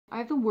I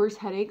have the worst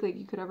headache like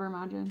you could ever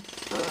imagine.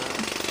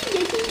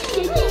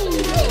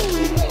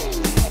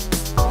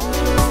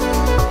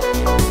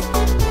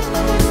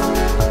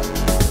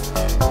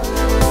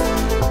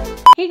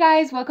 Hey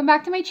guys, welcome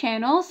back to my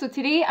channel. So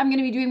today I'm going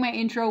to be doing my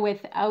intro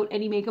without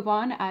any makeup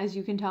on. As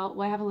you can tell,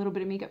 well, I have a little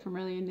bit of makeup from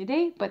earlier in the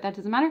day, but that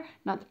doesn't matter,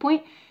 not the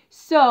point.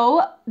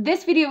 So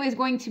this video is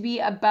going to be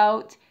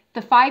about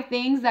the 5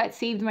 things that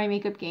saved my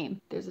makeup game.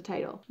 There's a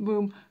title.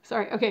 Boom.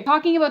 Sorry. Okay.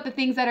 Talking about the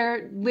things that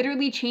are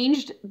literally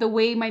changed the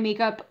way my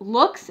makeup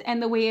looks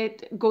and the way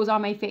it goes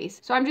on my face.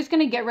 So I'm just going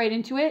to get right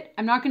into it.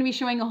 I'm not going to be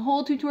showing a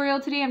whole tutorial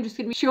today. I'm just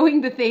going to be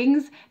showing the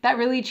things that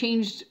really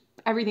changed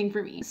everything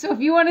for me. So if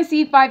you want to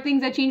see 5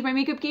 things that changed my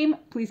makeup game,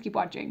 please keep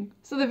watching.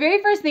 So the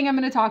very first thing I'm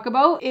going to talk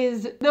about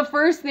is the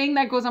first thing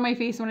that goes on my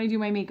face when I do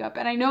my makeup.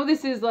 And I know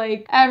this is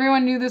like,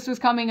 everyone knew this was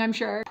coming, I'm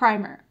sure.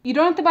 Primer. You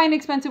don't have to buy an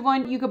expensive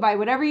one. You could buy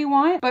whatever you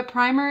want, but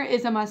primer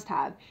is a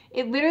must-have.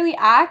 It literally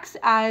acts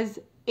as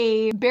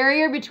a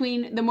barrier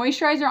between the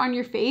moisturizer on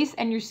your face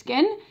and your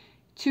skin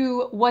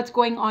to what's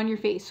going on your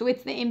face. So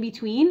it's the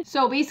in-between.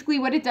 So basically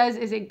what it does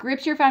is it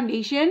grips your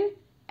foundation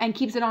and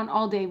keeps it on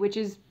all day, which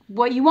is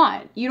what you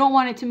want. You don't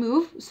want it to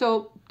move.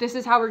 So this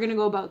is how we're going to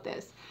go about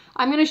this.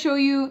 I'm going to show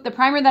you the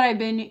primer that I've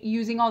been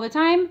using all the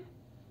time.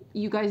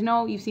 You guys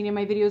know, you've seen it in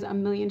my videos a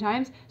million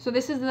times. So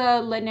this is the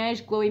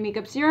Laneige Glowy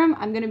Makeup Serum.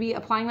 I'm going to be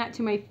applying that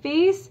to my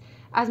face.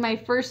 As my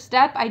first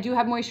step, I do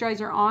have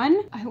moisturizer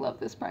on. I love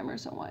this primer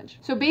so much.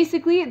 So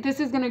basically, this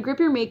is gonna grip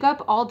your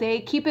makeup all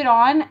day, keep it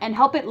on, and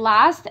help it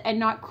last and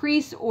not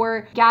crease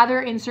or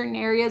gather in certain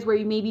areas where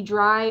you may be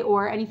dry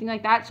or anything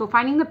like that. So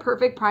finding the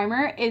perfect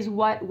primer is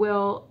what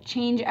will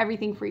change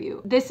everything for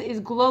you. This is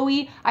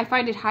glowy. I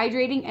find it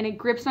hydrating and it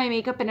grips my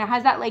makeup and it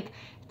has that like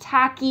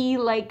tacky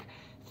like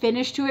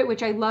finish to it,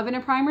 which I love in a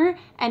primer.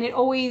 And it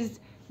always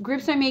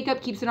grips my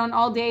makeup, keeps it on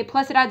all day,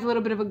 plus it adds a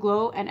little bit of a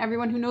glow, and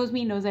everyone who knows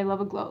me knows I love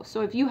a glow.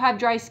 So if you have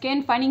dry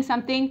skin, finding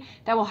something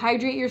that will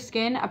hydrate your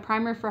skin, a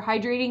primer for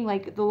hydrating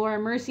like the Laura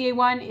Mercier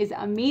one is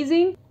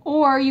amazing.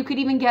 Or you could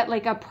even get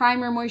like a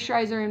primer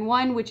moisturizer in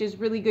one, which is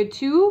really good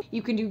too.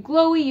 You can do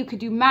glowy, you could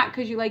do matte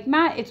because you like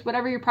matte, it's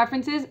whatever your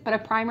preference is, but a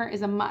primer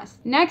is a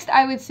must. Next,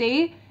 I would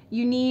say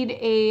you need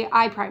a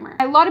eye primer.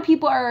 A lot of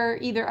people are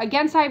either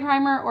against eye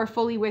primer or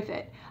fully with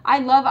it. I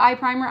love eye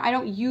primer. I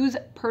don't use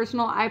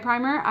personal eye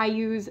primer. I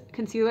use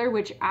concealer,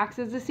 which acts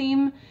as the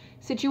same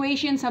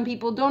situation. Some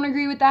people don't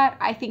agree with that.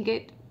 I think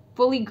it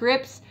fully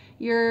grips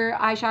your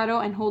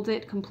eyeshadow and holds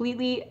it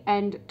completely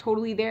and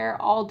totally there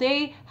all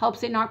day.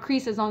 Helps it not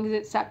crease as long as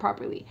it's set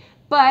properly.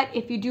 But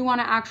if you do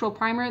want an actual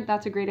primer,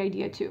 that's a great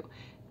idea too.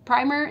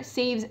 Primer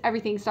saves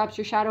everything, stops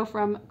your shadow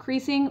from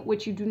creasing,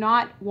 which you do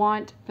not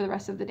want for the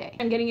rest of the day.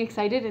 I'm getting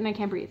excited and I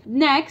can't breathe.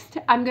 Next,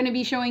 I'm going to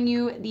be showing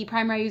you the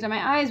primer I use on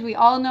my eyes. We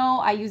all know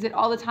I use it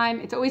all the time.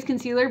 It's always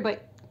concealer,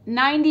 but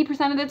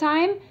 90% of the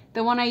time,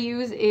 the one I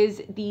use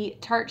is the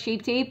Tarte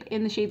Shape Tape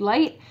in the shade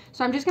Light.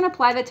 So I'm just going to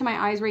apply that to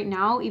my eyes right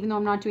now, even though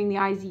I'm not doing the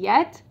eyes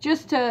yet,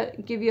 just to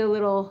give you a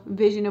little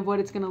vision of what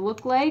it's going to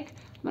look like.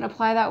 I'm going to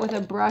apply that with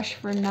a brush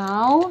for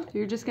now. So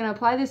you're just going to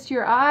apply this to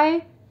your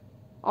eye,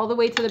 all the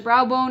way to the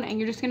brow bone, and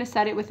you're just gonna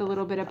set it with a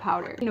little bit of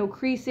powder. No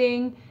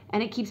creasing,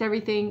 and it keeps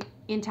everything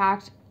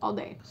intact all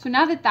day. So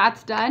now that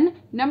that's done,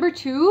 number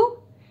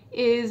 2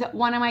 is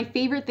one of my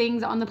favorite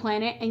things on the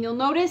planet, and you'll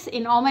notice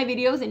in all my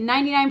videos, in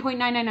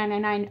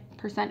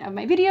 99.9999% of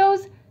my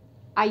videos,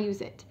 I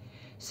use it.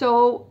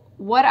 So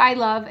what I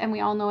love, and we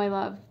all know I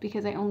love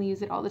because I only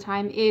use it all the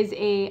time, is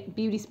a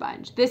beauty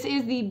sponge. This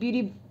is the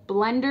Beauty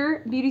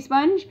Blender beauty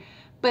sponge,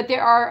 but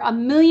there are a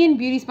million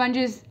beauty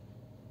sponges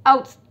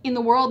out in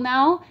the world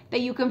now that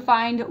you can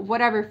find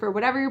whatever for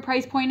whatever your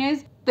price point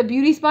is. The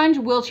beauty sponge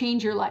will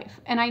change your life.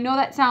 And I know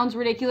that sounds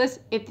ridiculous.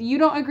 If you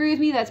don't agree with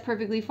me, that's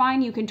perfectly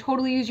fine. You can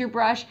totally use your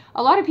brush.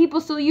 A lot of people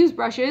still use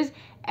brushes,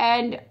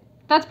 and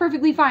that's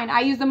perfectly fine.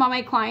 I use them on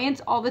my clients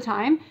all the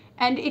time,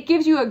 and it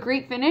gives you a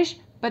great finish,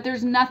 but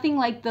there's nothing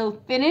like the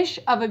finish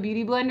of a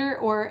beauty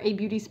blender or a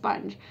beauty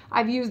sponge.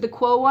 I've used the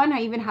Quo one. I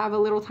even have a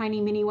little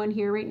tiny mini one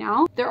here right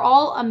now. They're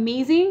all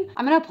amazing.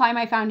 I'm gonna apply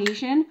my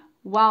foundation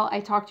while I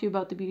talk to you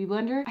about the beauty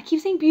blender. I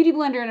keep saying beauty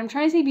blender and I'm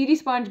trying to say beauty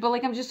sponge, but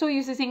like I'm just so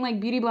used to saying like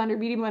beauty blender,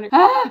 beauty blender.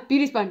 Ah,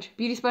 beauty sponge,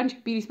 beauty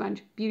sponge, beauty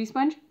sponge, beauty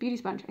sponge, beauty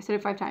sponge. I said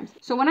it 5 times.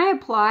 So when I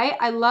apply,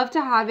 I love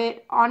to have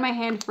it on my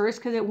hand first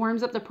because it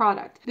warms up the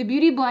product. The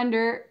beauty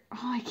blender, oh,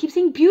 I keep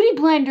saying beauty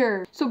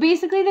blender. So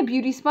basically the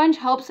beauty sponge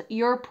helps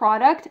your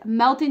product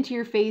melt into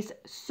your face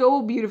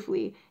so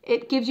beautifully.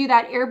 It gives you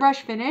that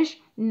airbrush finish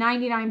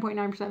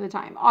 99.9% of the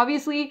time.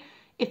 Obviously,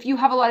 if you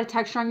have a lot of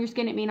texture on your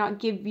skin, it may not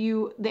give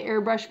you the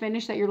airbrush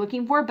finish that you're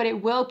looking for, but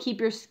it will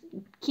keep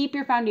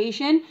your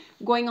foundation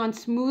going on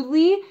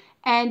smoothly.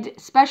 And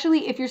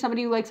especially if you're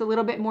somebody who likes a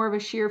little bit more of a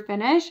sheer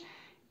finish,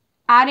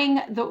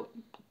 adding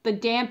the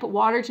damp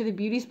water to the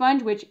beauty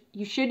sponge, which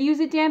you should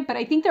use it damp, but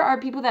I think there are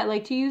people that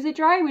like to use it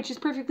dry, which is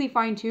perfectly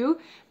fine too.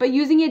 But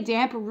using it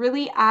damp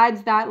really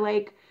adds that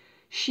like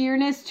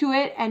sheerness to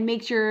it and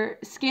makes your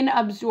skin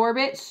absorb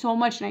it so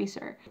much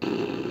nicer.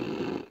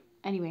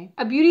 Anyway,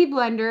 a beauty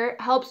blender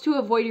helps to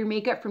avoid your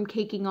makeup from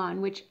caking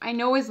on, which I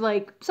know is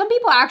like, some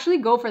people actually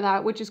go for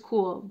that, which is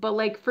cool. But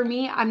like for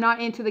me, I'm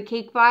not into the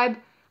cake vibe.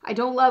 I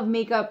don't love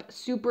makeup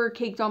super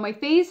caked on my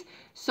face.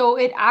 So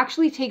it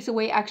actually takes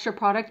away extra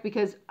product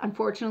because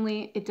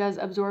unfortunately it does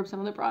absorb some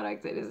of the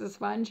product. It is a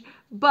sponge,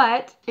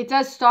 but it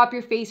does stop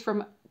your face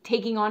from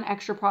taking on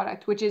extra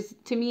product, which is,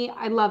 to me,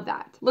 I love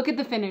that. Look at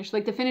the finish.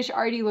 Like the finish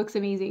already looks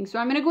amazing. So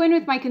I'm going to go in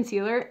with my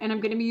concealer and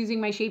I'm going to be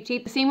using my Shape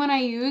Tape, the same one I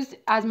used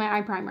as my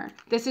eye primer.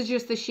 This is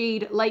just the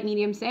shade Light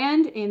Medium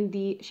Sand in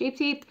the Shape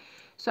Tape.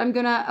 So I'm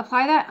going to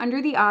apply that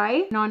under the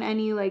eye, not on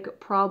any like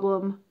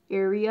problem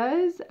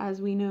areas.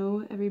 As we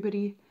know,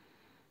 everybody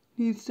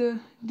needs to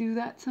do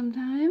that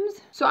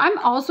sometimes. So I'm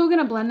also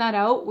gonna blend that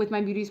out with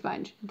my beauty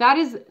sponge. That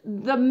is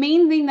the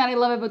main thing that I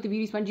love about the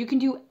beauty sponge. You can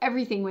do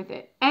everything with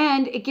it.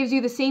 And it gives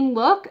you the same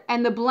look,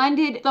 and the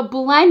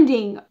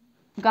blending,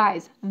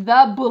 guys,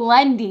 the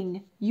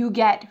blending you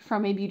get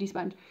from a beauty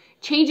sponge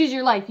changes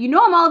your life. You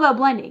know I'm all about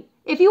blending.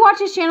 If you watch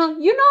this channel,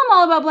 you know I'm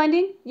all about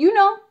blending. You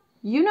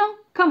know,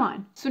 come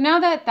on. So now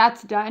that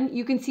that's done,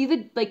 you can see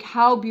the like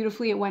how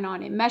beautifully it went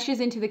on. It meshes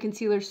into the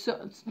concealer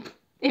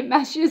it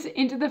meshes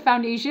into the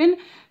foundation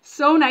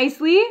so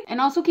nicely and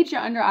also keeps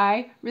your under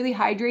eye really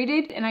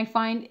hydrated, and I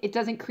find it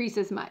doesn't crease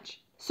as much.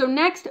 So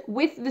next,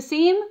 with the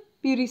same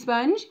beauty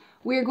sponge,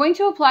 we're going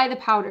to apply the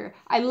powder.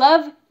 I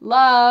love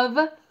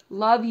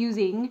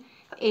using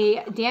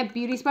a damp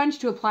beauty sponge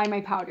to apply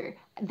my powder.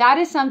 That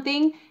is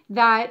something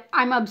that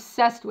I'm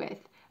obsessed with.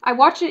 I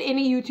watched it in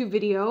a YouTube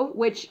video,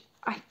 which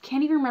I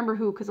can't even remember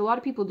who, because a lot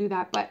of people do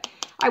that, but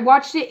I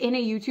watched it in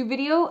a YouTube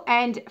video,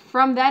 and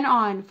from then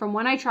on, from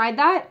when I tried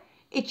that,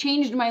 it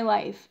changed my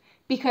life,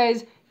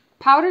 because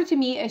powder to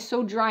me is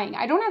so drying.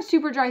 I don't have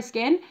super dry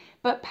skin,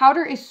 but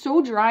powder is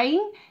so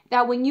drying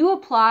that when you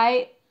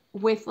apply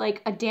with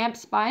like a damp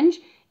sponge,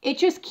 it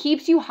just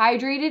keeps you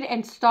hydrated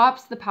and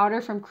stops the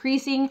powder from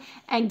creasing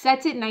and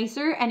sets it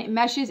nicer, and it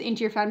meshes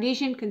into your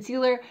foundation,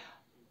 concealer,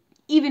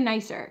 even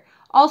nicer.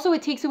 Also,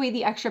 it takes away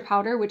the extra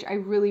powder, which I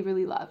really,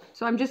 really love.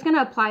 So I'm just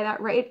gonna apply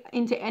that right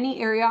into any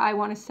area I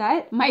wanna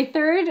set. My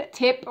third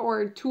tip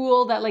or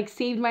tool that like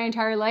saved my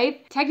entire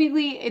life,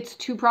 technically it's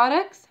 2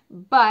 products,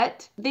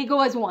 but they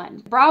go as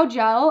one. Brow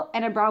gel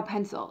and a brow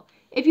pencil.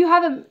 If you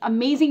have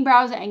amazing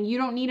brows and you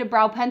don't need a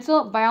brow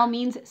pencil, by all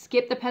means,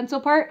 skip the pencil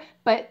part,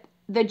 but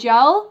the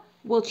gel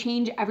will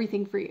change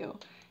everything for you.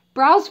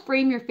 Brows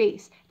frame your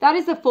face. That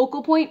is the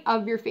focal point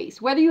of your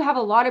face. Whether you have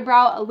a lot of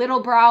brow, a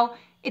little brow,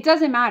 it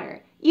doesn't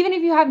matter. Even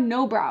if you have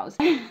no brows.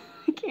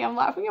 Okay, I'm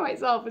laughing at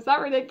myself. Is that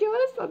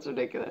ridiculous? That's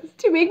ridiculous.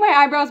 To make my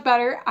eyebrows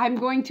better, I'm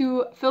going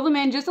to fill them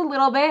in just a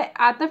little bit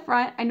at the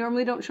front. I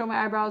normally don't show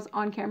my eyebrows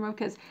on camera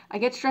because I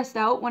get stressed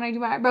out when I do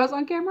my eyebrows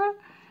on camera.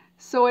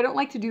 So I don't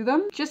like to do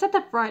them. Just at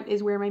the front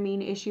is where my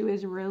main issue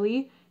is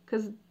really,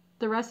 because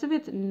the rest of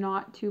it's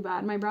not too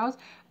bad, my brows.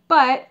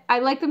 But I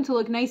like them to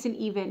look nice and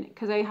even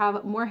because I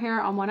have more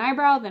hair on one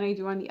eyebrow than I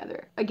do on the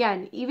other.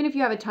 Again, even if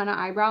you have a ton of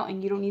eyebrow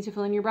and you don't need to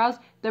fill in your brows,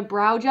 the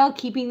brow gel,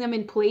 keeping them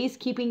in place,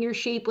 keeping your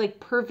shape like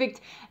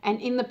perfect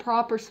and in the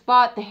proper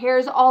spot, the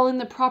hairs all in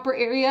the proper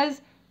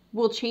areas,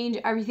 will change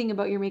everything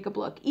about your makeup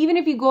look. Even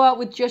if you go out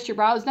with just your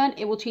brows done,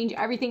 it will change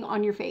everything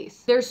on your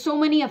face. There's so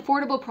many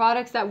affordable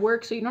products that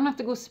work, so you don't have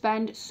to go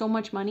spend so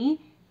much money.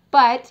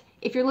 But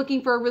if you're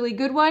looking for a really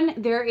good one,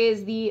 there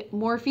is the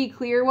Morphe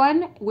Clear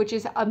one, which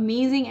is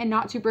amazing and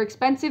not super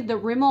expensive. The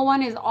Rimmel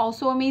one is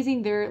also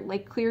amazing. Their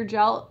like clear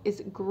gel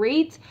is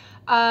great.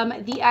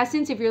 The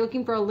Essence, if you're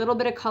looking for a little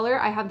bit of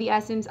color, I have the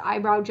Essence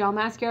Eyebrow Gel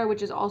Mascara,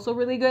 which is also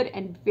really good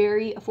and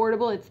very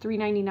affordable. It's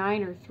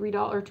 $3.99 or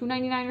 $3 or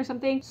 $2.99 or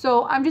something.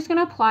 So I'm just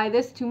gonna apply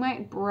this to my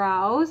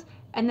brows,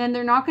 and then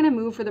they're not gonna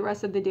move for the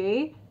rest of the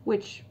day,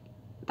 which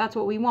that's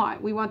what we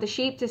want. We want the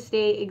shape to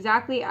stay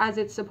exactly as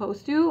it's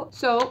supposed to.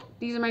 So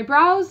these are my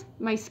brows.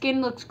 My skin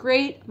looks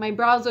great. My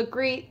brows look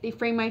great. They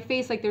frame my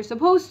face like they're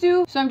supposed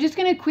to. So I'm just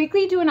gonna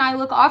quickly do an eye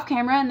look off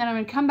camera, and then I'm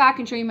gonna come back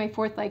and show you my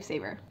 4th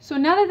lifesaver. So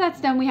now that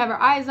that's done, we have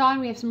our eyes on,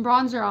 we have some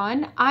bronzer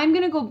on. I'm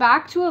gonna go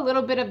back to a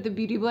little bit of the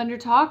Beauty Blender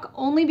talk,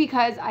 only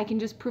because I can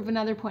just prove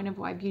another point of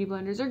why Beauty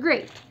Blenders are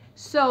great.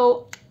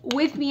 So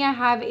with me, I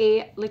have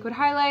a liquid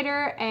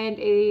highlighter and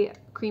a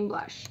cream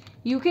blush.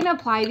 You can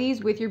apply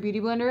these with your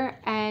Beauty Blender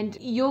and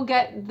you'll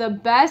get the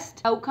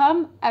best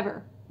outcome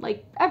ever,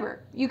 like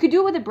ever. You could do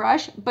it with a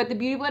brush, but the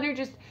Beauty Blender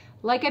just,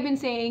 like I've been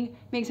saying,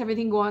 makes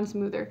everything go on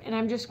smoother. And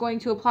I'm just going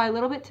to apply a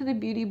little bit to the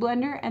Beauty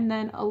Blender and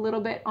then a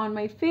little bit on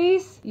my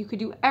face. You could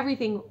do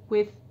everything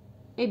with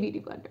a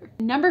Beauty Blender.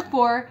 Number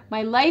 4,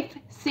 my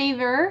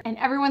lifesaver, and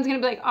everyone's gonna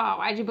be like, oh,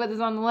 why'd you put this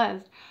on the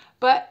list?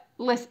 But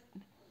listen,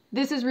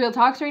 this is real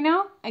talks right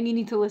now, and you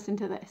need to listen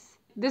to this.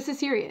 This is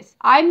serious.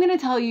 I'm gonna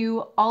tell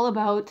you all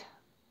about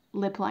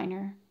lip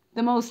liner,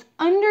 the most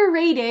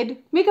underrated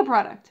makeup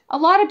product. A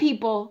lot of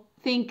people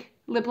think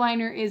lip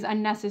liner is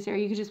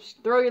unnecessary. You can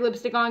just throw your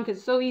lipstick on because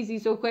it's so easy,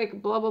 so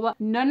quick, blah, blah, blah.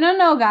 No, no,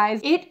 no, guys.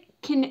 It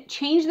can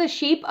change the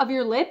shape of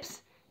your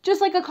lips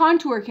just like a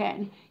contour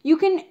can. You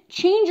can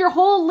change your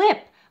whole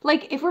lip.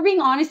 Like, if we're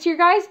being honest here,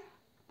 guys,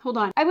 hold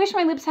on. I wish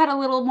my lips had a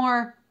little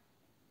more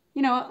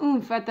you know,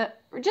 oomph at the,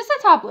 just the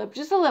top lip,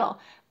 just a little.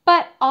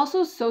 But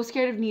also so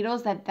scared of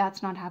needles that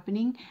that's not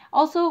happening.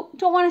 Also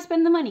don't want to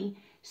spend the money.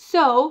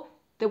 So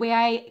the way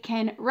I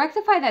can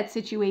rectify that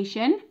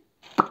situation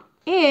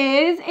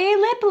is a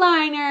lip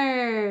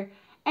liner.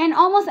 And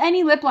almost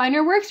any lip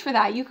liner works for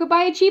that. You could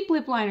buy a cheap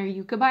lip liner.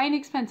 You could buy an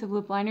expensive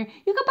lip liner.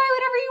 You could buy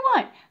whatever you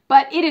want.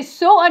 But it is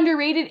so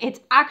underrated, it's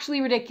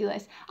actually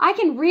ridiculous. I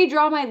can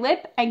redraw my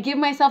lip and give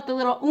myself the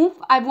little oomph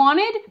I've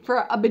wanted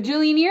for a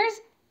bajillion years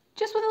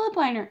just with a lip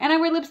liner. And I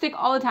wear lipstick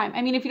all the time.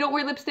 I mean, if you don't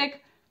wear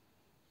lipstick,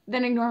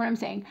 then ignore what I'm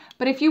saying.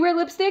 But if you wear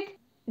lipstick,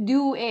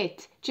 do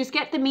it. Just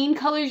get the main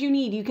colors you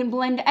need. You can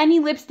blend any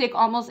lipstick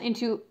almost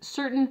into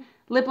certain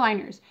lip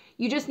liners.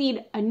 You just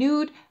need a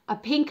nude, a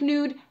pink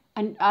nude,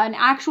 an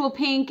actual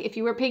pink. If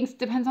you wear pinks,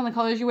 depends on the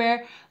colors you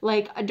wear,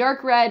 like a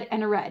dark red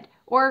and a red.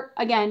 Or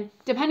again,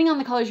 depending on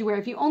the colors you wear.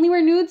 If you only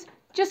wear nudes,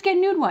 just get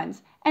nude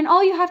ones. And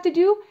all you have to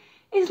do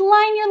is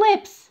line your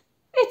lips.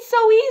 It's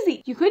so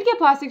easy. You could get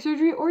plastic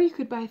surgery or you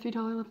could buy a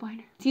 $3 lip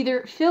liner. It's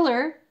either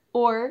filler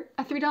or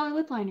a $3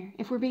 lip liner,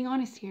 if we're being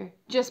honest here.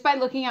 Just by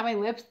looking at my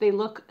lips, they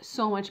look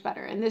so much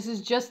better. And this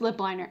is just lip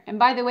liner. And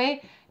by the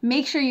way,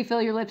 make sure you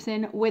fill your lips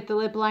in with the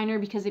lip liner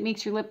because it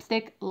makes your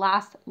lipstick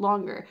last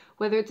longer.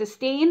 Whether it's a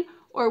stain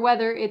or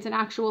whether it's an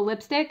actual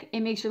lipstick,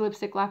 it makes your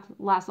lipstick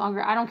last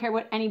longer. I don't care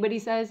what anybody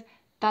says.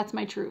 That's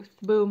my truth.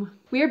 Boom.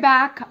 We're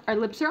back. Our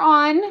lips are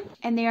on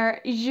and they are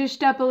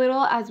zhuzhed up a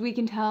little, as we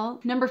can tell.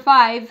 Number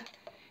 5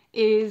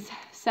 is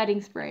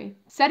setting spray.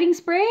 Setting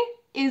spray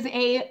is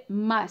a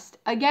must.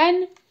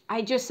 Again,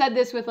 I just said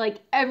this with like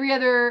every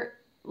other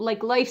like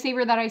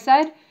lifesaver that I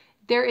said.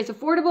 There is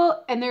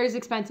affordable and there is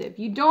expensive.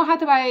 You don't have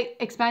to buy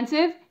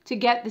expensive to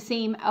get the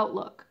same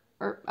outlook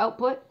or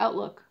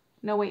outlook.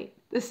 No, wait.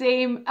 The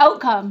same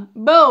outcome.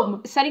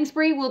 Boom. Setting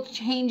spray will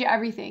change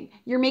everything.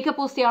 Your makeup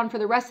will stay on for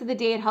the rest of the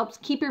day. It helps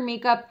keep your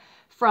makeup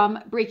from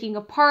breaking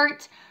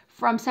apart,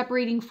 from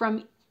separating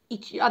from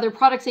each other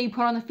products that you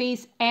put on the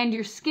face and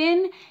your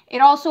skin.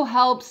 It also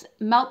helps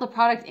melt the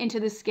product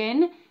into the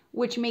skin,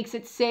 which makes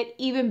it sit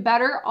even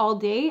better all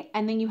day,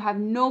 and then you have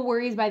no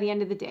worries by the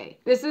end of the day.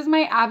 This is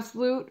my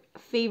absolute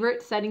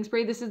favorite setting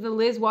spray. This is the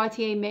Liz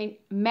Wautier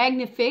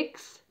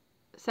Magnifix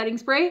setting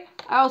spray.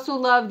 I also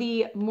love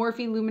the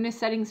Morphe Luminous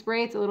setting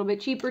spray. It's a little bit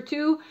cheaper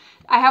too.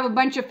 I have a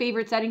bunch of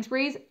favorite setting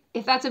sprays.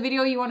 If that's a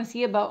video you want to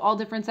see about all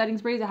different setting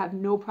sprays, I have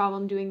no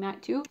problem doing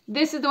that too.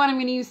 This is the one I'm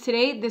going to use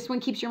today. This one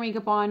keeps your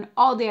makeup on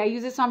all day. I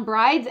use this on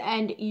brides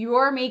and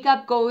your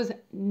makeup goes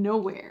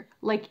nowhere.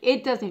 Like,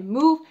 it doesn't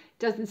move,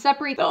 doesn't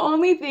separate. The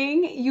only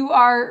thing you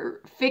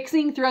are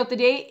fixing throughout the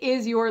day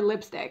is your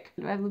lipstick.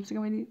 Do I have lipstick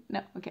on my teeth?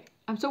 No, okay.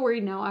 I'm so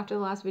worried now after the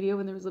last video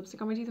when there was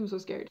lipstick on my teeth. I'm so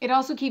scared. It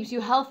also keeps you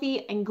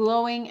healthy and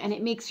glowing and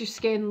it makes your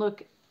skin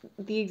look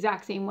the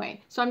exact same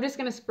way. So I'm just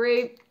going to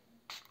spray.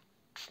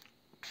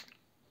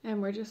 And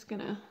we're just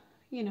gonna,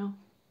 you know.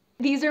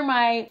 These are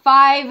my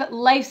 5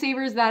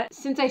 lifesavers that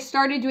since I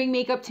started doing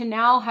makeup to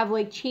now have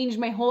like changed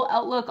my whole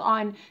outlook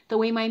on the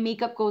way my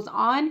makeup goes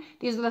on.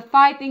 These are the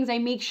 5 things I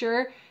make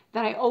sure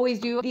that I always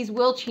do. These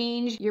will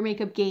change your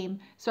makeup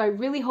game. So I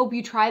really hope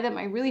you try them.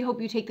 I really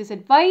hope you take this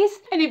advice.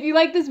 And if you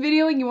like this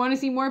video and you want to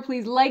see more,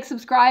 please like,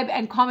 subscribe,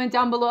 and comment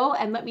down below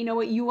and let me know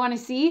what you want to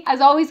see.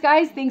 As always,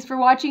 guys, thanks for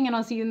watching and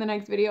I'll see you in the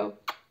next video.